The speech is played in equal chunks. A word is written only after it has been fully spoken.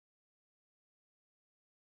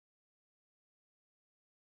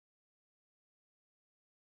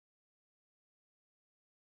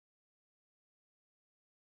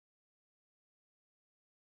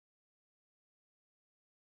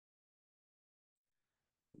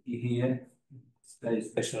here. It's a very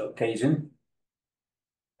special occasion.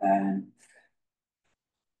 And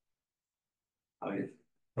I will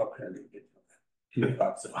talk a little bit of few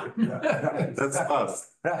parts of it. That's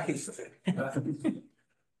fast. Right. So,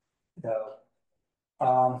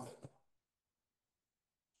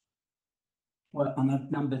 well,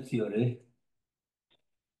 number theory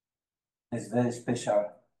is a very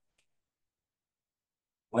special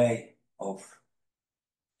way of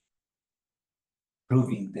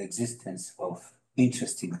proving the existence of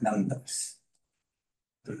interesting numbers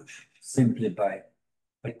simply by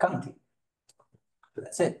counting.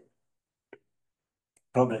 That's it.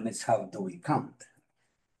 Problem is, how do we count?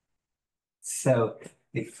 So,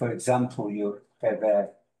 if, for example, you have a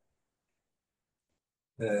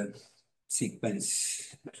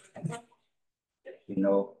sequence, you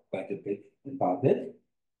know quite a bit about it,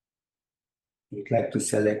 we'd like to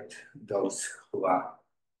select those who are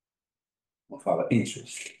of our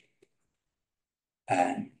interest.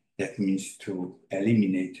 And that means to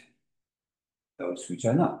eliminate those which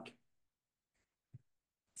are not.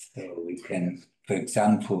 So we can, for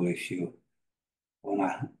example, if you want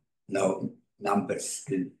to know numbers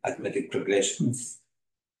in arithmetic progressions,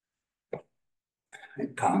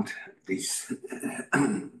 and count these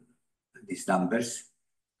numbers,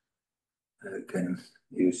 can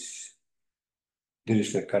use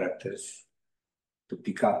Dirichlet characters to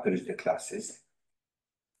pick up the classes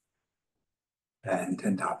and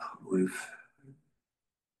end up with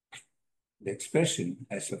the expression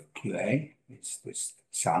S of QA. It's this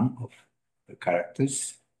sum of the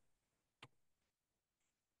characters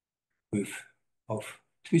of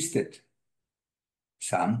twisted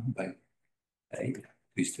sum by A,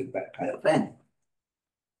 twisted by pi of n.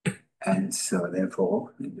 And so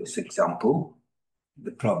therefore, in this example,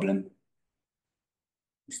 the problem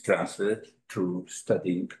is transferred to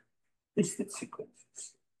studying twisted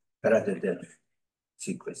sequences rather than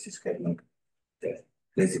sequences having the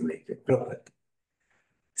designated property.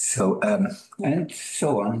 So, and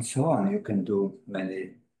so on and so on. You can do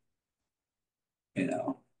many,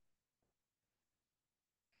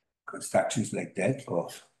 constructions like that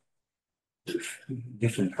of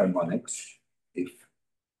different harmonics, if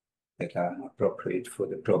that are appropriate for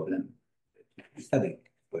the problem that you're studying.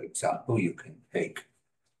 For example, you can take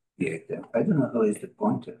here, I don't know how is the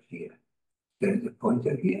pointer here. There is a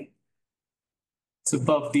pointer here. It's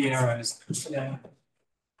above the arrows. Yeah.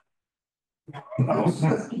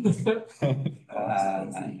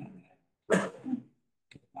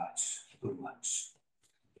 Too much.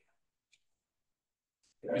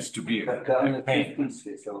 Used to be a pain.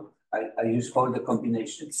 So I use all the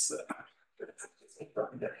combinations.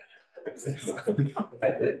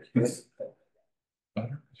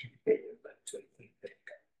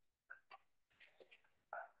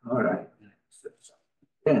 All right.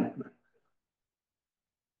 Yeah.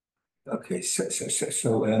 Okay. So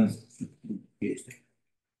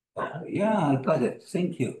yeah, I got it.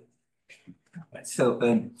 Thank you. So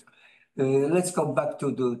let's go back to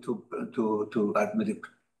arithmetic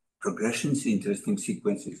progressions. Interesting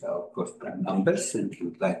sequences are, of course, prime numbers, and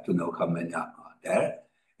you'd like to know how many are there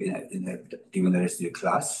in a given residual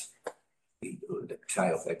class. The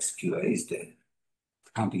psi of xqa is the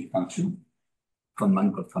counting function, von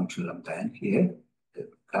Mankov function lambda n here, the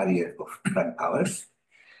carrier of prime powers,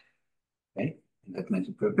 okay, in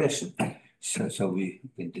arithmetic progression. So we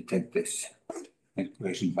can detect this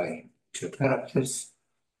equation by two characters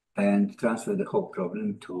and transfer the whole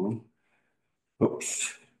problem to L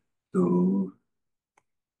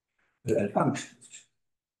functions.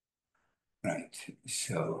 Right,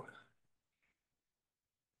 so,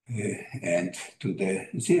 and to the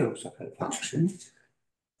zeros of L functions.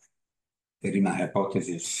 The Riemann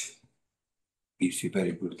hypothesis gives you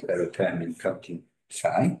very good error term in counting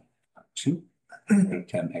psi function, error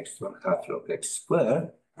term x1 half log x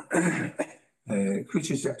squared, which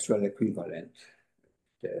is actual equivalent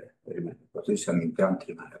to the Riemann hypothesis, I mean, ground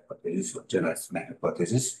Riemann hypothesis or general Riemann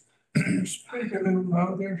hypothesis. Speak a little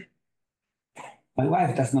louder. My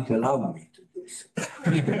wife does not allow me to do so.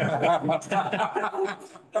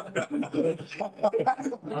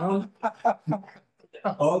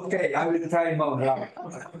 Okay, I will try more loud.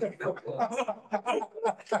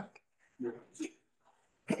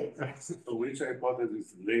 Which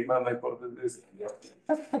hypothesis? Riemann hypothesis?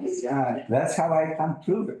 Yeah, that's how I can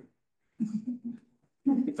prove it.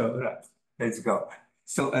 All right, let's go.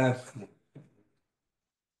 So,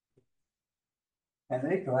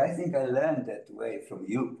 Enrico, I think I learned that way from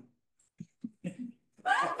you.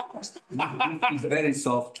 It's very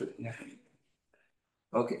soft. Yeah.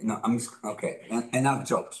 Okay, no, okay. Enough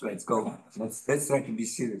jokes. Let's go. Let's try to be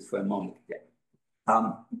serious for a moment. Yeah.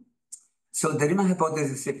 So the Riemann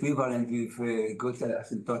hypothesis is equivalent with good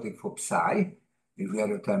asymptotic for psi, if we are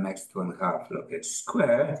to term x2.5 log x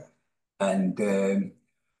squared. And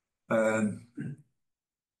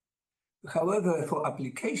however, for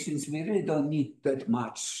applications, we really don't need that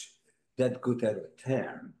good error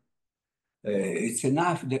term. It's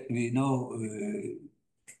enough that we know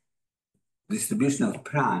distribution of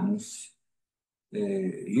primes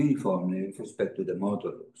uniformly with respect to the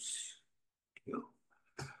modulus.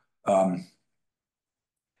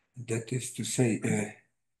 That is to say, I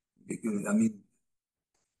mean,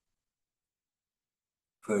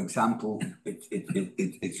 for example,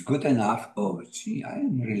 it's good enough. Oh, gee, I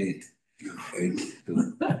am really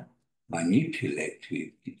to manipulate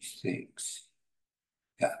with these things.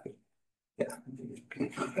 Yeah,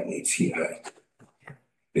 it's here, right?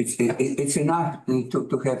 It's enough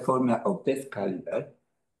to have formula of that caliber,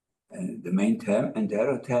 the main term, and the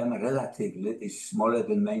error term relatively is smaller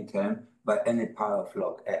than main term by any power of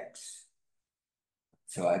log x.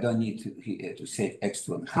 So I don't need to say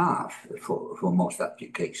x2.5 for most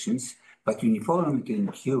applications, but uniformity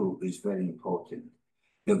in Q is very important.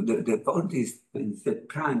 The point is that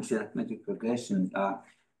primes in arithmetic progression are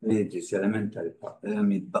really these elementary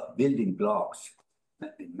building blocks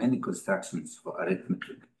in many constructions for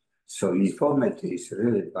arithmetic. So uniformity is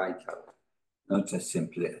really vital, not just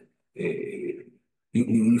simply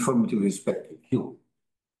uniformity with respect to Q.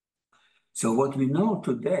 So what we know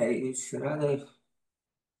today is rather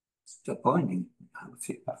disappointing, I would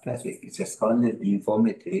say, pathetic. It's just only the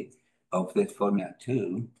uniformity of that formula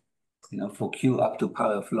 2, for Q up to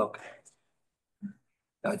power of log.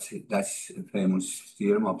 That's a famous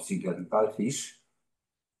theorem of Ziegler and Walfish.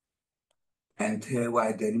 And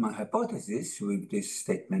why the Riemann hypothesis with this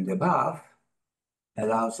statement above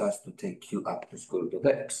allows us to take Q up to square root of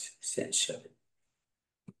x, essentially.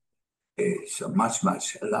 It's a much,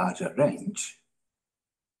 much larger range.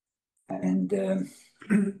 And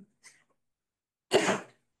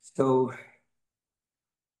so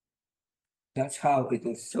that's how it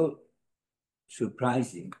is so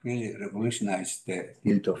surprising, really revolutionized the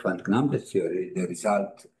field of Van number theory, the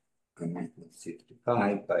result in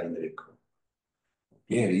 1965 by Henryk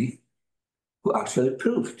Bombieri, who actually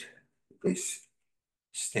proved this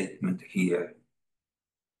statement here.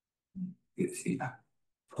 You see,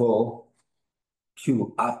 for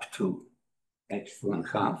Q up to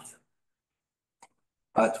x2.5,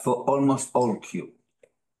 but for almost all Q.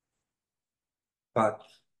 But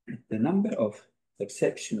the number of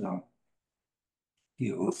exceptional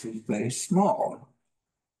Q's is very small.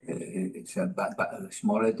 It's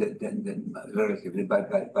smaller than relatively by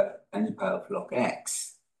any power of log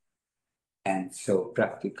x. And so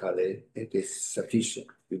practically it is sufficient.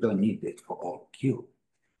 You don't need it for all Q.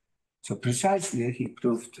 So precisely he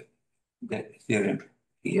proved the theorem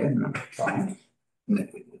here, number 5,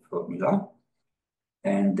 the formula.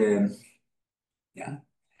 And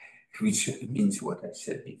which means what I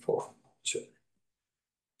said before.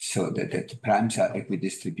 So that the primes are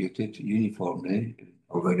equidistributed uniformly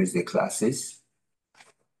over the classes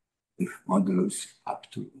with modulus up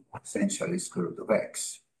to essentially square root of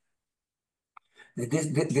x.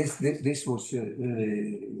 This was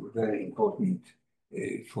very important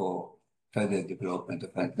for further development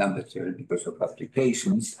of number theory because of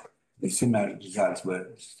applications. The similar results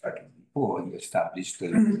were started before and established.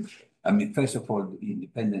 First of all,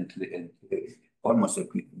 independently and almost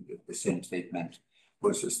the same statement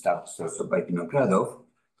was established also by Vinogradov.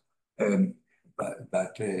 And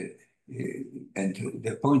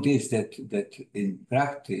the point is that in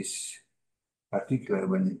practice, particularly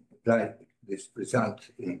when applied this result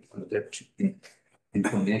in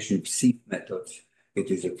combination with Sieve methods, it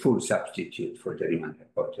is a full substitute for the Riemann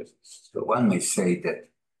hypothesis. So one may say that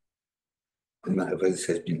the Riemann hypothesis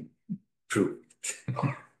has been proved.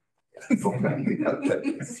 Why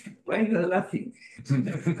are you laughing?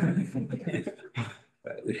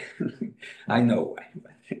 I know why.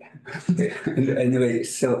 Anyway,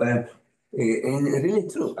 so and really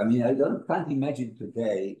true. I mean, can't imagine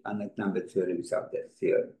today a number theory without that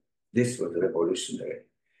theory. This was revolutionary.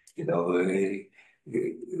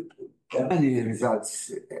 Many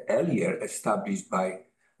results earlier established by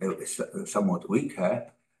somewhat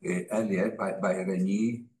weaker earlier by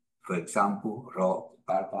Renier, for example, Roth,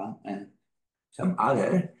 Barban, and some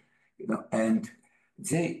other, and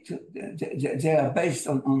they are based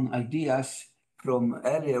on ideas from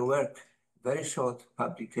earlier work, very short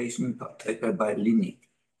publication paper by Linig.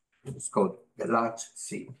 It's called The Large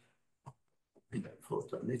Sieve.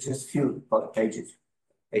 It's just a few pages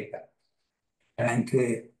paper. And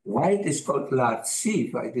why it is called large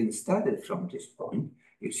sieve, I didn't start it from this point.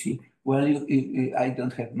 You see, Well, I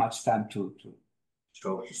don't have much time to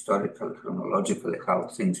show historical, chronologically how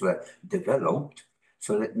things were developed.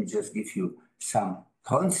 So let me just give you some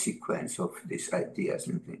consequence of these ideas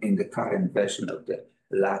in the current version of the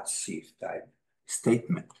large sieve type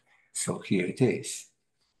statement. So here it is.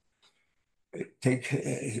 Take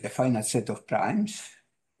a finite set of primes,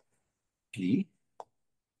 P,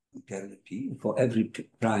 interval P. For every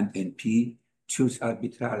prime in P, choose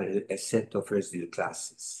arbitrarily a set of residual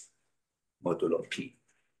classes, modulo P.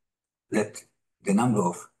 Let the number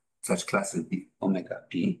of such classes be omega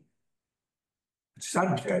P. It's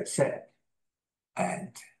arbitrary set.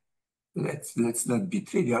 And let's not be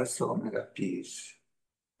trivial, so omega P is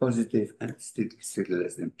positive and still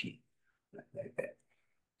less than P, like that.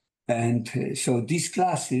 And so these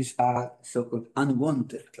classes are so-called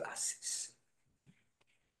unwanted classes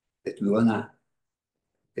that we wanna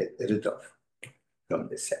get rid of from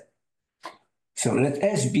the set. So let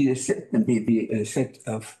S be a set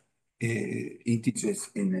of integers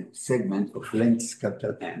in a segment of length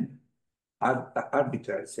capital N,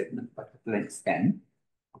 arbitrary segment, but of length N,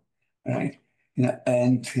 right?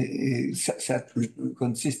 And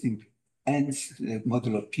consisting N's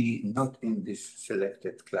modulo P not in these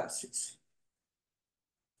selected classes.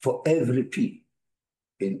 For every P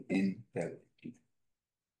in every P.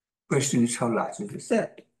 Question is how large is the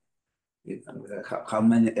set? How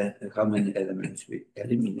many elements we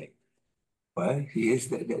eliminate? Well, here's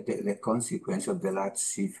the consequence of the large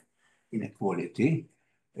sieve inequality.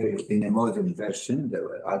 In a modern version, there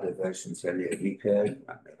were other versions earlier, Ricker,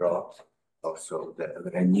 Roth, also the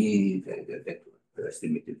Reni, the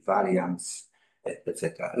estimated variance,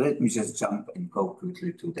 etc. Let me just jump and go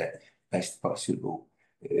quickly to the best possible,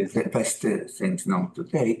 the best things known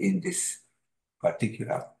today in this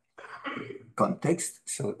particular context.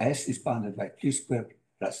 So S is bounded by Q squared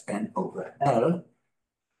plus N over L.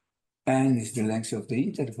 N is the length of the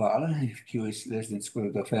interval. If Q is less than square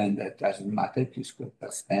root of N, that doesn't matter, Q squared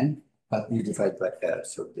plus N, but we divide by L.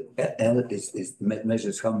 So the L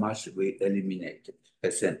measures how much we eliminated,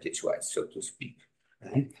 percentage-wise, so to speak.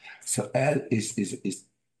 Right? So L is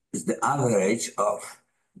the average of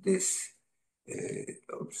this,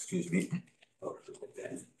 excuse me,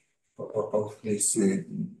 of this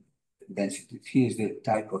density. Here's the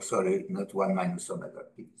type of, sorry, not 1 minus omega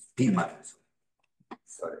P, P minus,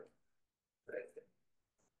 sorry.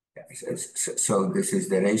 So this is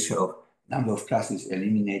the ratio of number of classes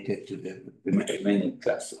eliminated to the remaining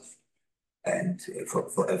classes. And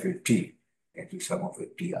for every P, and we sum over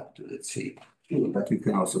P up to, let's say, Q, but we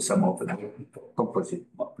can also sum over composite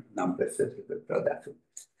numbers that are the product of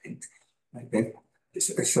things like that.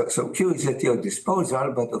 So Q is at your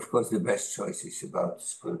disposal, but of course the best choice is about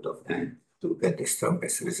square root of N to get the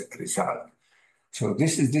strongest result. So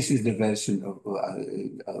this is the version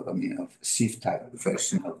of sieve type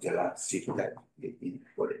version of the last sieve type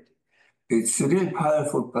inequality. It's really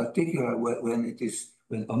powerful, particularly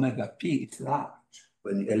when omega P is large,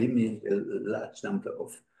 when you eliminate a large number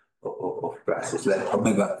of classes, like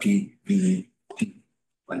omega P being P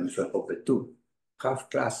minus 1 over 2, half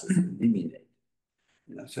classes eliminated.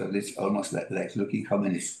 So it's almost like looking how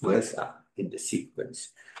many squares are in the sequence.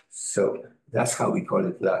 So that's how we call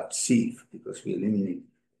it large sieve, because we eliminate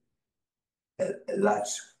a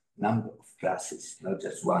large number of classes, not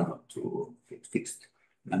just one or two fixed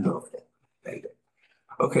number of them. Like that.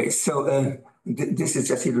 Okay, so this is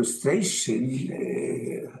just illustration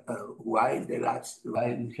why we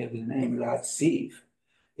have the name large sieve.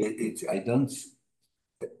 I don't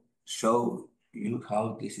show you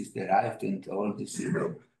how this is derived and all this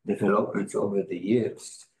developments over the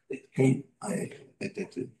years that came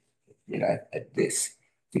derived at this.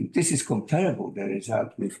 I think this is comparable, the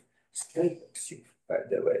result with straight sieve, by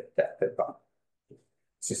the way, that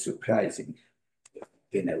it's surprising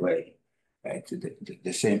in a way, right?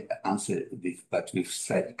 The same answer, but with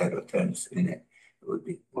slight error terms in it would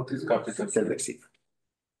be. What is capital Q?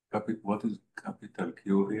 What is capital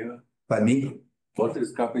Q here? By me? What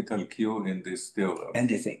is capital Q in this theorem?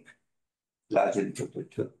 Anything larger than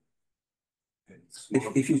 2.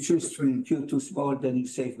 If you choose Q too small, then you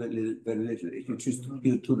save very little. If you choose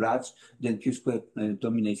Q too large, then Q squared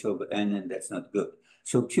dominates over N, and that's not good.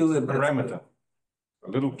 So Q a parameter. A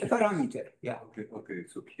little Q. A parameter, yeah. Okay,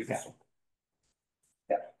 so Q.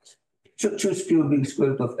 Yeah. So choose Q being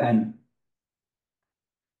square root of N.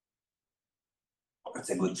 That's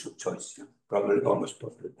a good choice. Probably almost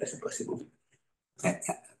possible, as possible.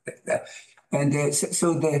 And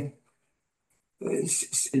so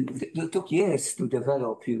it took years to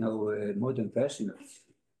develop, a modern version of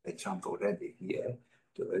the jump already here,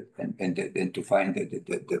 and then to find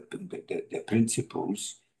the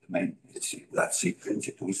principles main large sieve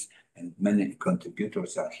principles, and many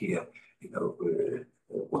contributors are here.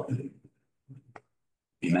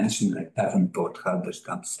 We mentioned like Davenport,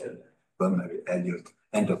 Halberstam, Bombieri, Elliot,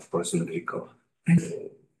 and of course Enrico.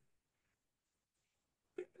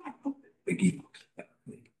 Begin.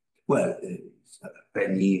 Well,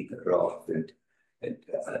 Penny, Roth, and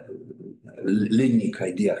Linnik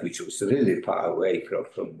idea, which was really far away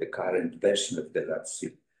from the current version of the large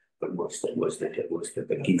sieve, but was the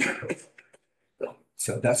beginning.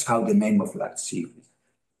 So that's how the name of large sieve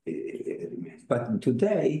remains. But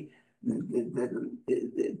today, the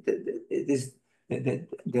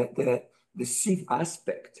sieve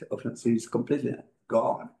aspect of large sieve is completely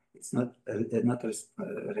gone. It's not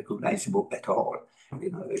recognizable at all.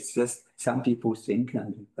 It's just some people think,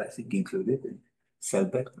 and I think included, and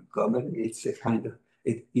Selbeck, Montgomery. It's a kind of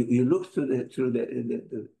you look through the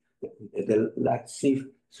large sieve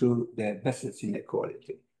through the Besset's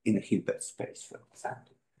inequality in a Hilbert space, for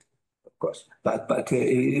example. Of course, but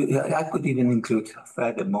I could even include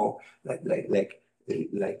furthermore like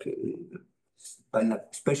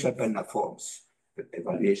special Bernoulli's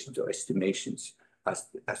evaluations or estimations as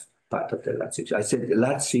part of the large sieve. I said the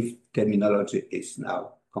large sieve terminology is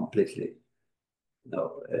now completely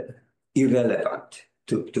irrelevant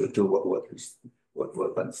to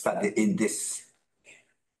what one studied in this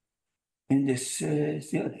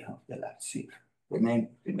theory of the large sieve. The name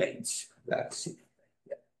remains large sieve.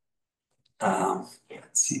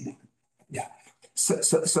 Let's see. Yeah. So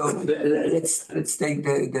let's take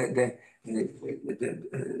the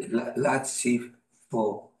large sieve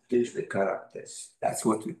for the characters. That's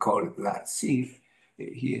what we call large sieve.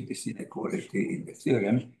 Here, this inequality in the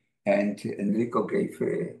theorem, and Enrico gave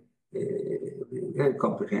a very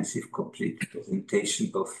comprehensive, complete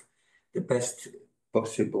presentation of the best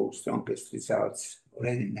possible, strongest results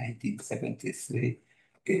already in 1973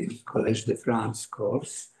 in Collège de France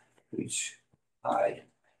course, which I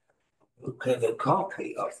have a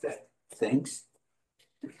copy of that things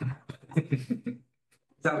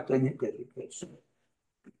without any dedication.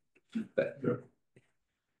 But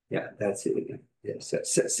yeah, that's it again. Yeah, so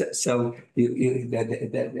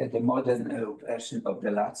the modern version of the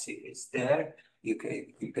large sieve is there. You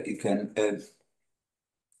can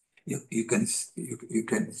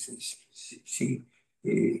see,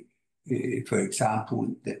 for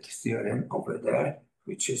example, that theorem over there,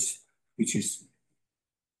 which is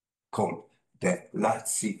called the large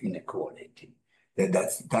sieve inequality.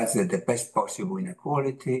 That's the best possible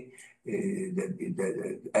inequality.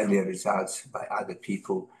 The earlier results by other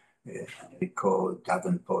people, Enrico,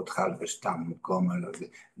 Davenport, Halberstam,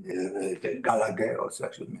 Montgomery, the Gallagher also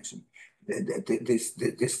I should mention. This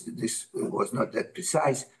was not that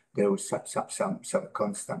precise. There was some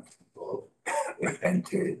constant involved, and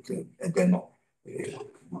then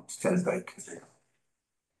Stelberg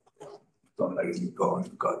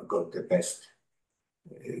got the best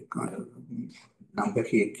number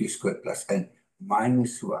here, q squared plus n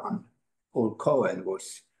minus 1. Paul Cohen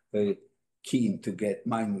was very keen to get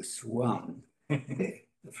minus 1.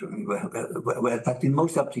 But in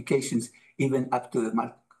most applications, even up to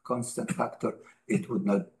a constant factor, it would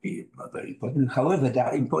not be very important. However, there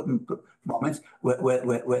are important moments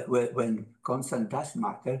when constant does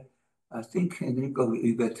matter. I think, Enrico,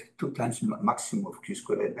 you get 2 times maximum of q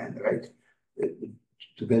squared n, right?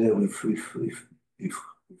 Together with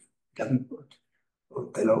Davenport or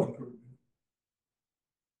hello?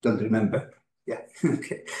 Don't remember. Yeah.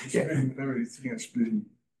 Okay. Yeah. Everything has been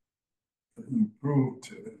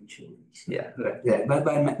improved eventually. So. Yeah. Right. Yeah. By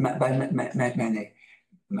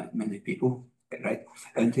many people, right?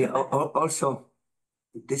 And also,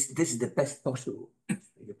 this is the best possible.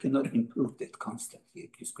 You cannot improve that constant here,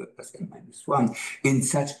 q squared plus n minus 1, in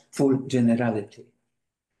such full generality.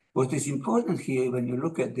 What is important here, when you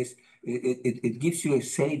look at this, it gives you a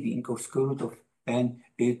saving of square root of n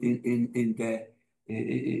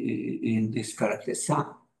in this character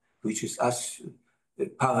sum, which is as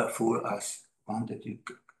powerful as one that you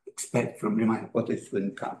expect from Riemann hypothesis when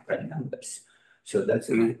you count prime numbers. So that's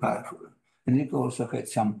really powerful. And it also had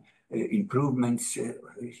some improvements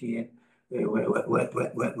here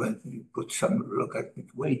when you put some logarithmic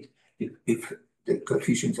weight, if the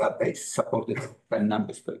coefficients are based supported by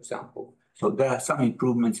numbers, for example. So there are some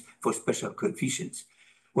improvements for special coefficients.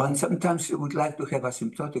 One sometimes would like to have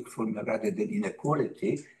asymptotic formula rather than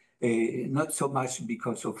inequality, not so much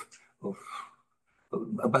because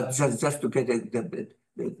but just to get the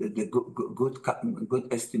good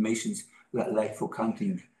estimations, like for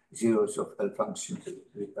counting zeros of L functions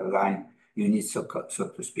with a line, you need so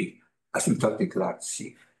to speak asymptotic large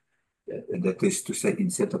sieve. That is to say,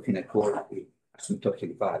 instead of inequality,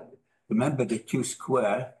 asymptotic value. Remember, the Q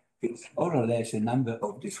square is more or less a number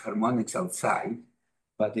of these harmonics outside,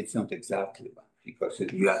 but it's not exactly one because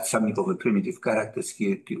you are summing over primitive characters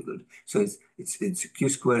here. So it's Q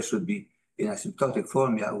square should be in asymptotic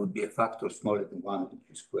formula would be a factor smaller than 1 of the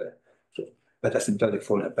Q square. So, but asymptotic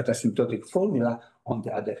formula, on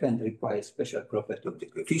the other hand, requires special property of the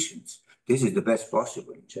coefficients. This is the best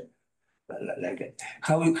possible in general. Like that.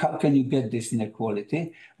 How can you get this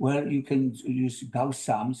inequality? Well, you can use Gauss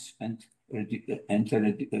sums and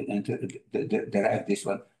derive this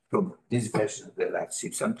one from this version of the large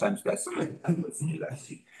sieve. Sometimes that's the large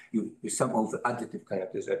sieve. You sum over additive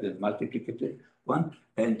characters rather than multiplicative one,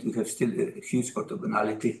 and you have still a huge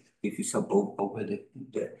orthogonality if you sum over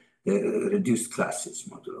the reduced classes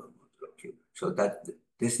modulo Q. So that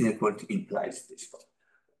this inequality implies this one,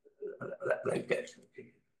 like that.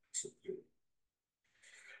 Okay. So,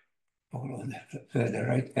 on further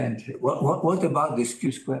right, and what about this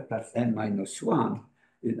Q squared plus n minus 1?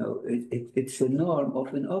 You know, it's a norm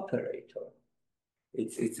of an operator.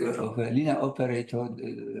 It's of a linear operator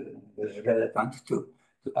relevant to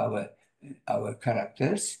our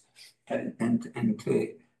characters,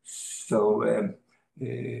 so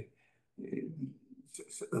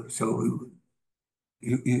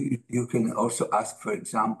you can also ask, for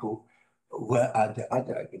example, where are the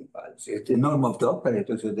other eigenvalues? It's the norm of the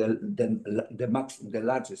operator, so the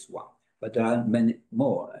largest one, but there are many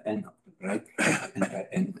more, n of them, right?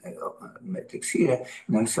 and matrix here.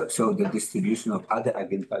 And so the distribution of other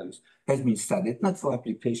eigenvalues has been studied, not for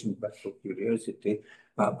application, but for curiosity,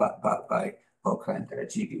 by Oka and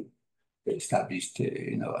Rajiv. They established,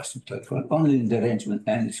 asymptotic only in the range when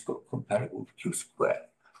n is comparable with Q squared.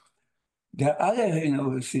 There are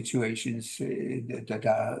other, situations that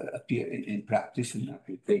appear in practice and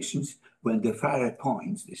applications when the Farad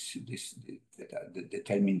points that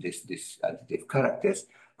determine this additive characters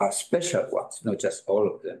are special ones, not just all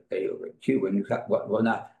of them A over Q. When you have one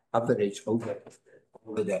average over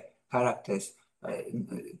the characters,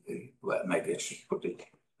 well, maybe I should put it.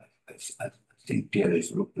 I think Pierre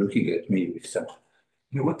is looking at me with some.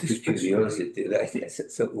 Yeah, what is curiosity? Right? Yes.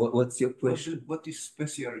 So, what's your question? What is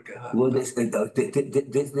special? Well, this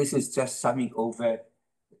is just summing over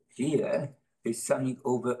here. Is summing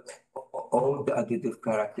over all the additive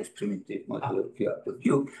characters primitive modulo Q out of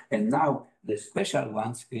Q, and now the special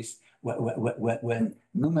ones is when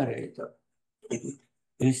numerator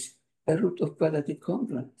is a root of quadratic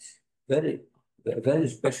congruence. Very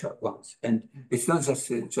special ones, and it's not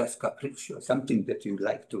just capriccio, something that you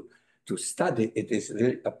like to study. It is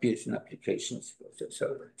really appears in applications.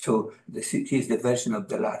 So here's the version of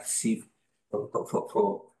the large sieve for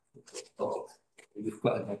with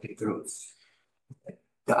quadratic roots.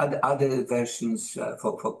 The other versions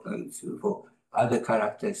for other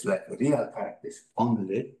characters like real characters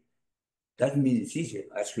only. Doesn't mean it's easier.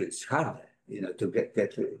 Actually, it's harder. To get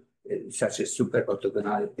such a super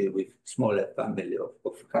orthogonality with smaller family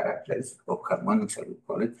of characters, of harmonics, I would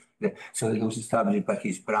call it. So it was established by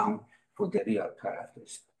his Brown for the real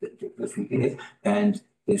characters. And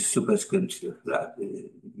the superscript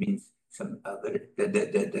means some other,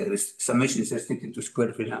 the summation is restricted to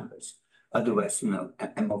square free numbers. Otherwise,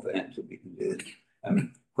 M over N to be,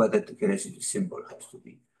 quadratic residue symbol has to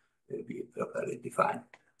be properly defined.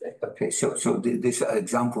 Okay, so these are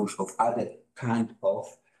examples of other kind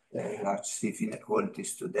of large sieve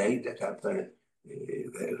inequalities today that are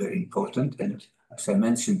very important. And as I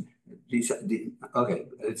mentioned, these are okay,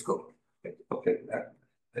 let's go. Okay,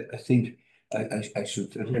 I think I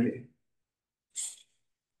should really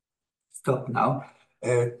stop now.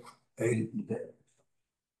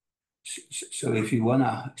 So if you want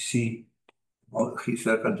to see more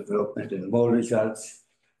historical development and more results,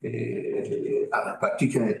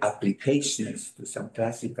 particular applications to some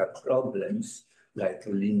classical problems like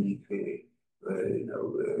limit,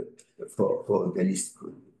 for the least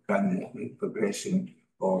progression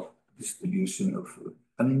or distribution of,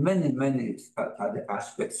 many other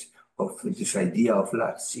aspects of this idea of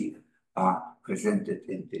large sieve are presented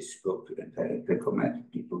in this book, and I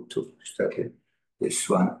recommend people to study this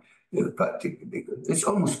one, particularly because it's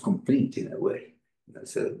almost complete in a way.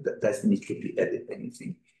 So that doesn't need to be added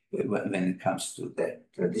anything when it comes to the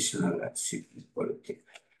traditional large sieve politics.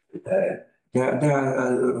 There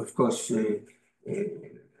are, of course,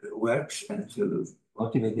 works and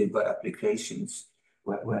motivated by applications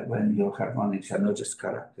when your harmonics are not just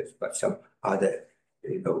characters, but some other,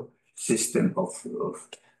 system of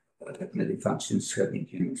definitely functions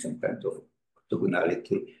having some kind of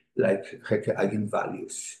orthogonality, like Henryk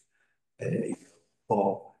eigenvalues, and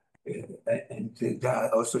there are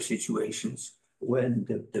also situations when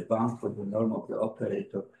the bound for the norm of the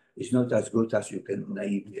operator is not as good as you can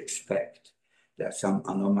naively expect. There's some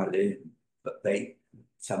anomaly, but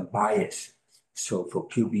some bias. So for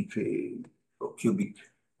cubic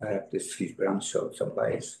this Swiss branch showed some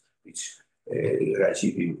bias, which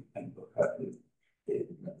Rajiv and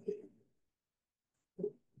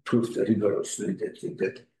proved rigorously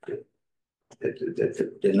that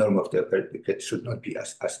the norm of the operator should not be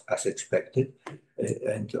as expected,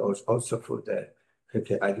 and also for the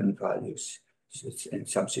eigenvalues in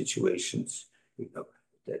some situations,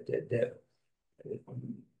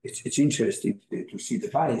 it's interesting to see the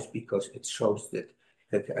bias because it shows that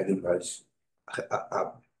eigenvalues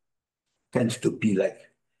tend to be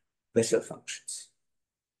like Bessel functions.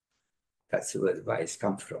 That's where the bias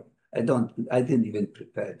comes from. I didn't even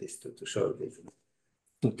prepare this to show this.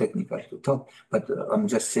 Too technical to talk, but I'm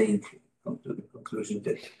just saying, come to the conclusion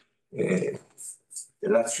that the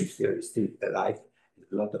large shift theory is still alive.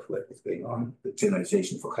 A lot of work is going on. The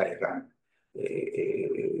generalization for higher rank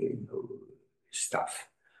stuff.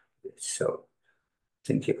 So,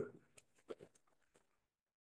 thank you.